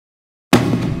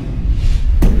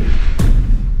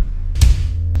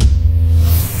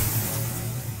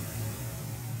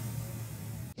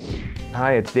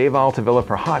Hi, it's Dave Altavilla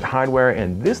for Hot Hardware,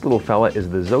 and this little fella is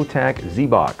the ZOTAC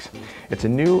Zbox. It's a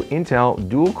new Intel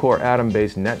dual-core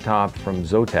Atom-based Nettop from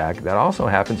ZOTAC that also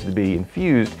happens to be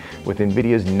infused with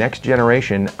NVIDIA's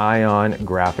next-generation Ion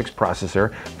graphics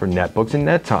processor for netbooks and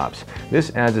nettops. This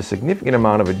adds a significant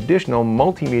amount of additional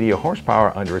multimedia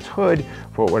horsepower under its hood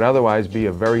for what would otherwise be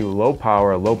a very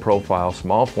low-power, low-profile,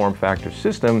 small-form factor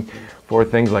system for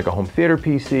things like a home theater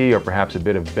PC or perhaps a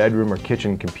bit of bedroom or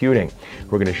kitchen computing.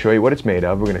 We're going to show you what it's made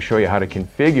of. We're going to show you how to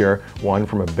configure one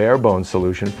from a bare bones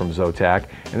solution from ZOTAC,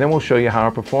 and then we'll show you how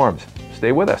it performs.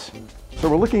 Stay with us. So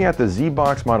we're looking at the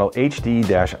Zbox model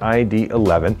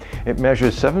HD-ID11. It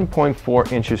measures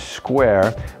 7.4 inches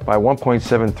square by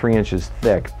 1.73 inches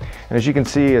thick. And as you can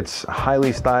see, it's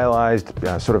highly stylized,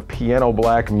 sort of piano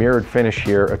black mirrored finish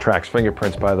here. Attracts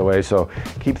fingerprints, by the way, so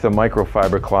keep the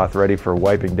microfiber cloth ready for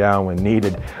wiping down when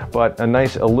needed. But a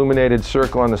nice illuminated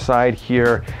circle on the side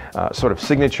here, sort of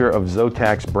signature of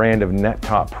ZOTAC's brand of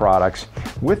Nettop products.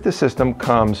 With the system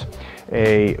comes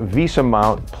a VESA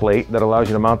mount plate that allows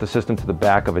you to mount the system to the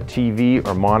back of a TV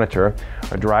or monitor,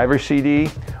 a driver CD,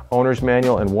 owner's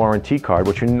manual, and warranty card.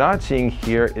 What you're not seeing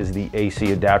here is the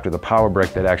AC adapter, the power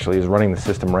brick that actually is running the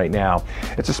system right now.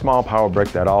 It's a small power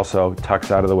brick that also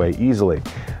tucks out of the way easily.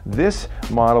 This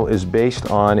model is based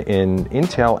on an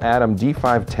Intel Atom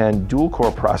D510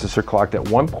 dual-core processor clocked at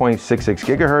 1.66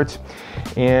 gigahertz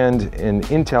and an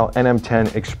Intel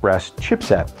NM10 Express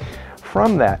chipset.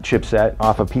 From that chipset,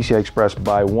 off a PCI Express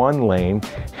by one lane,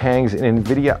 hangs an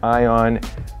NVIDIA Ion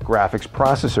graphics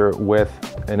processor with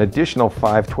an additional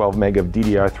 512 meg of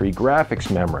DDR3 graphics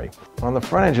memory. On the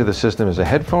front edge of the system is a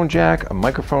headphone jack, a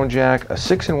microphone jack, a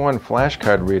 6-in-1 flash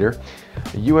card reader,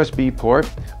 a USB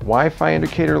port, Wi-Fi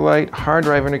indicator light, hard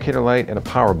drive indicator light, and a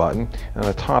power button. And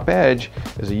on the top edge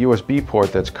is a USB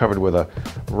port that's covered with a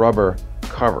rubber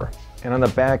cover. And on the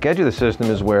back edge of the system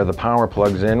is where the power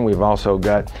plugs in. We've also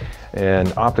got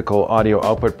an optical audio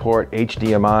output port,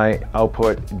 HDMI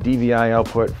output, DVI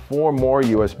output, 4 more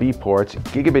USB ports,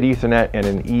 gigabit Ethernet, and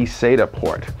an eSATA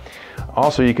port.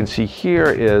 Also, you can see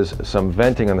here is some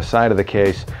venting on the side of the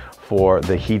case for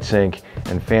the heatsink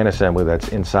and fan assembly that's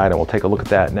inside, and we'll take a look at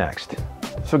that next.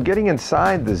 So getting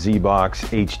inside the Zbox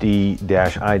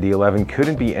HD-ID11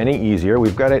 couldn't be any easier.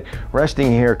 We've got it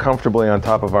resting here comfortably on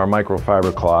top of our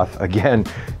microfiber cloth. Again,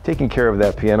 taking care of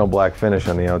that piano black finish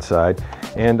on the outside.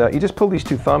 And you just pull these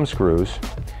 2 thumb screws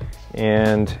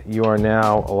and you are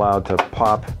now allowed to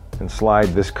pop and slide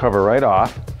this cover right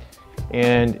off.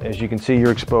 And as you can see,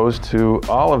 you're exposed to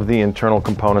all of the internal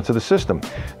components of the system.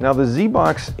 Now, the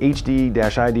Zbox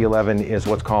HD-ID11 is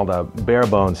what's called a bare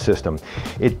bones system.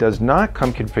 It does not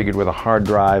come configured with a hard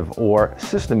drive or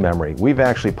system memory. We've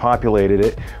actually populated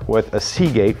it with a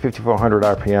Seagate 5400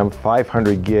 RPM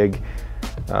 500 gig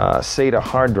SATA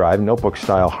hard drive, notebook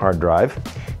style hard drive.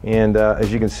 And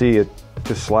as you can see, it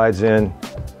just slides in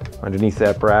underneath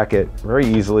that bracket very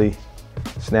easily.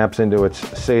 Snaps into its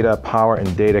SATA power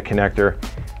and data connector,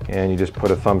 and you just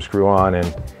put a thumb screw on,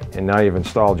 and now you've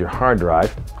installed your hard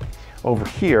drive. Over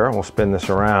here, we'll spin this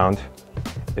around,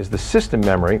 is the system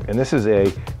memory, and this is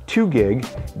a 2 gig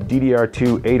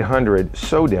DDR2 800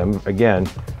 SODIMM, again,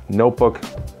 notebook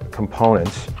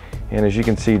components, and as you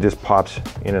can see, this pops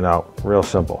in and out, real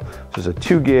simple. This is a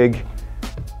 2 gig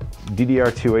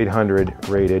DDR2 800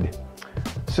 rated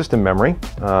system memory,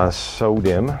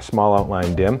 SODIMM, small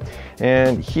outline DIMM,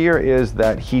 and here is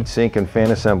that heatsink and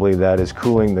fan assembly that is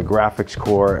cooling the graphics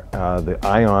core, the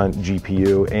Ion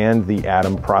GPU, and the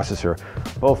Atom processor,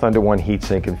 both under one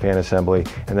heatsink and fan assembly,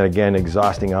 and then again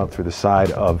exhausting out through the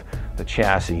side of the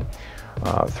chassis,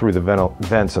 through the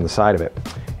vents on the side of it.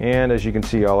 And as you can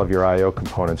see, all of your I/O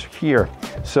components here.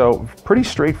 So pretty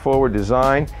straightforward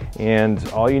design, and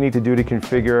all you need to do to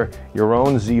configure your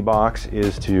own Zbox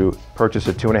is to purchase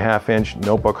a 2.5-inch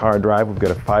notebook hard drive. We've got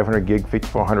a 500 gig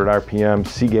 5400 RPM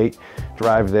Seagate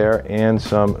drive there, and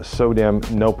some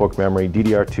SODIMM notebook memory,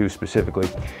 DDR2 specifically.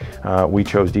 We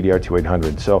chose DDR2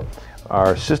 800. So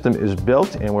our system is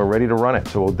built and we're ready to run it.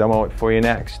 So we'll demo it for you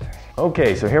next.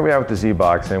 Okay, so here we are with the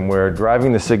Zbox, and we're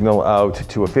driving the signal out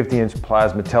to a 50-inch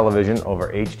plasma television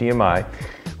over HDMI.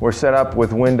 We're set up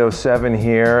with Windows 7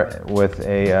 here with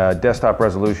a desktop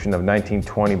resolution of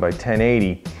 1920 by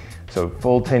 1080, so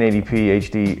full 1080p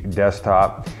HD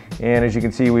desktop. And as you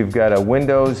can see, we've got a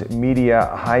Windows Media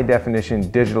high definition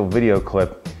digital video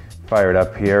clip fired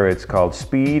up here. It's called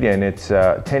Speed, and it's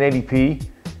a 1080p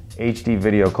HD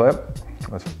video clip.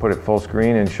 Let's put it full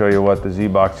screen and show you what the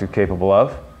Zbox is capable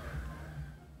of.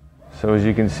 So as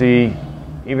you can see,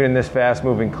 even in this fast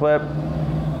moving clip,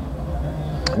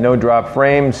 no drop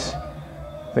frames,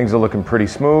 things are looking pretty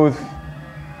smooth.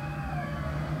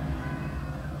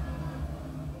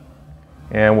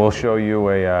 And we'll show you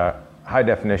a high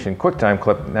definition QuickTime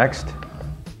clip next.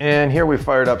 And here we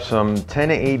fired up some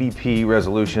 1080p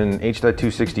resolution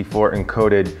H.264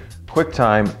 encoded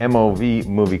QuickTime MOV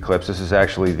movie clips. This is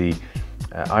actually the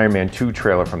Iron Man 2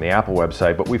 trailer from the Apple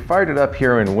website, but we fired it up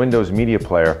here in Windows Media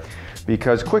Player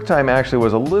because QuickTime actually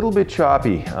was a little bit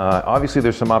choppy. Obviously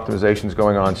there's some optimizations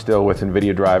going on still with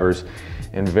NVIDIA drivers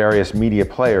and various media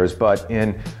players, but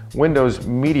in Windows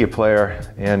Media Player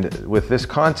and with this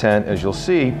content, as you'll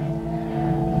see,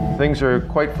 things are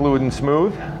quite fluid and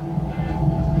smooth.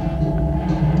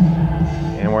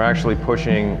 And we're actually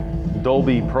pushing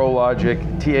Dolby Pro Logic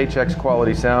THX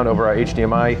quality sound over our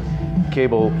HDMI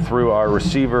cable through our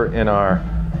receiver in our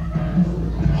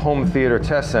home theater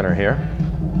test center here.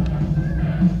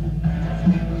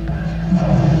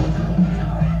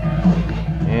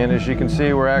 And as you can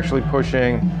see, we're actually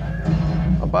pushing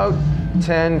about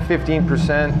 10,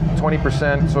 15%,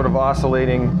 20% sort of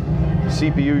oscillating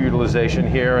CPU utilization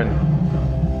here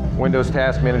in Windows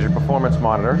Task Manager Performance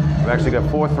Monitor. We've actually got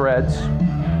 4 threads.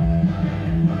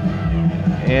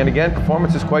 And again,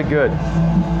 performance is quite good.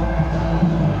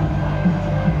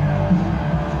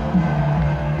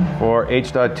 For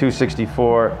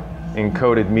H.264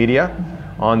 encoded media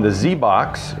on the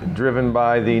Zbox, driven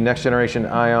by the next generation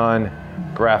Ion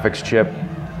graphics chip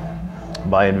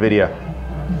by NVIDIA,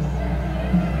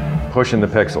 pushing the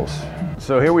pixels.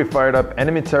 So here we fired up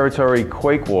Enemy Territory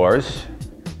Quake Wars,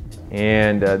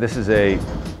 and this is a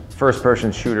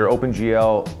first-person shooter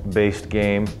OpenGL based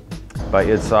game by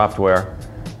id Software.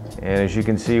 And as you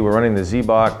can see, we're running the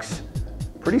Zbox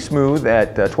pretty smooth at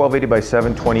 1280 by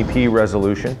 720p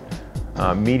resolution,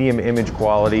 medium image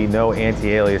quality, no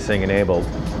anti-aliasing enabled.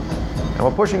 And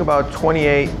we're pushing about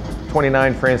 28,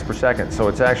 29 frames per second, so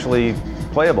it's actually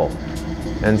playable.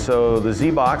 And so the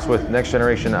Zbox with next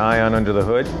generation Ion under the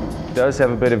hood does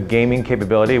have a bit of gaming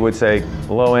capability. I would say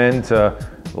low end to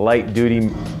light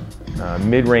duty,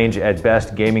 mid-range at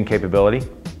best gaming capability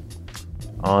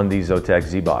on the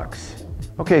ZOTAC Zbox.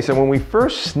 Okay, so when we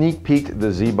first sneak peeked the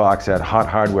Zbox at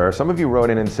HotHardware, some of you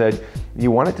wrote in and said you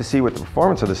wanted to see what the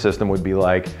performance of the system would be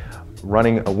like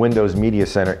running a Windows Media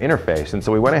Center interface. And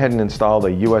so we went ahead and installed a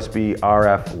USB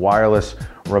RF wireless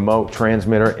remote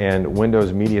transmitter and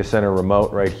Windows Media Center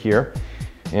remote right here.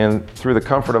 And through the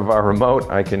comfort of our remote,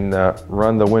 I can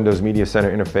run the Windows Media Center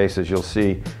interface, as you'll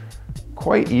see,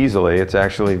 quite easily. It's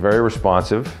actually very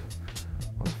responsive.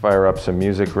 Let's fire up some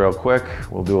music real quick.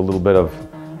 We'll do a little bit of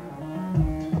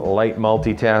light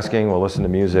multitasking. We'll listen to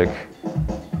music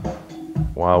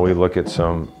while we look at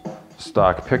some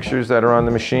stock pictures that are on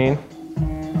the machine.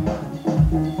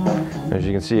 As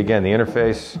you can see, again, the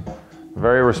interface,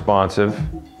 very responsive.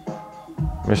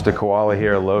 Mr. Koala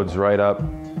here loads right up,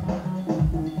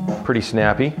 pretty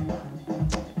snappy.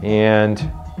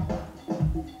 And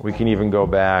we can even go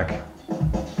back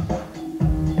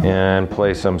and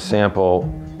play some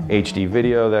sample HD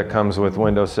video that comes with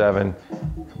Windows 7.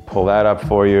 Pull that up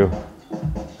for you.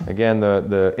 Again,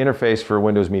 the interface for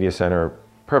Windows Media Center,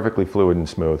 perfectly fluid and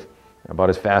smooth. About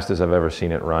as fast as I've ever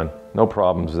seen it run. No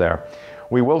problems there.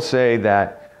 We will say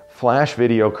that Flash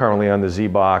video currently on the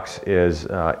Zbox is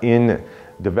in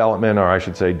development, or I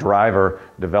should say driver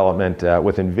development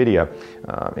with NVIDIA.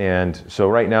 And so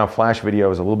right now Flash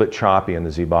video is a little bit choppy in the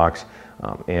Zbox,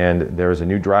 and there's a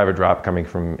new driver drop coming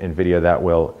from NVIDIA that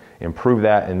will improve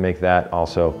that and make that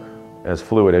also as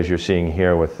fluid as you're seeing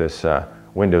here with this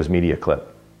Windows Media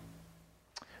clip.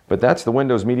 But that's the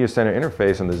Windows Media Center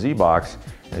interface on the Zbox.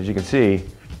 As you can see,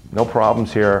 no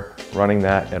problems here running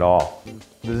that at all.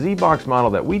 The Zbox model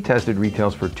that we tested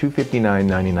retails for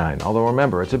 $259.99. Although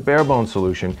remember, it's a bare bones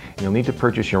solution, and you'll need to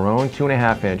purchase your own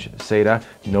 2.5-inch SATA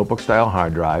notebook-style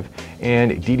hard drive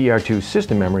and DDR2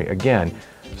 system memory, again,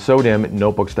 SODIMM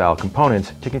notebook-style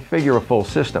components to configure a full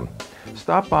system.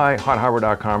 Stop by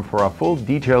HotHardware.com for a full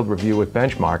detailed review with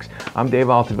benchmarks. I'm Dave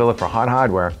Altavilla for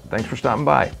HotHardware. Thanks for stopping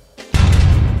by.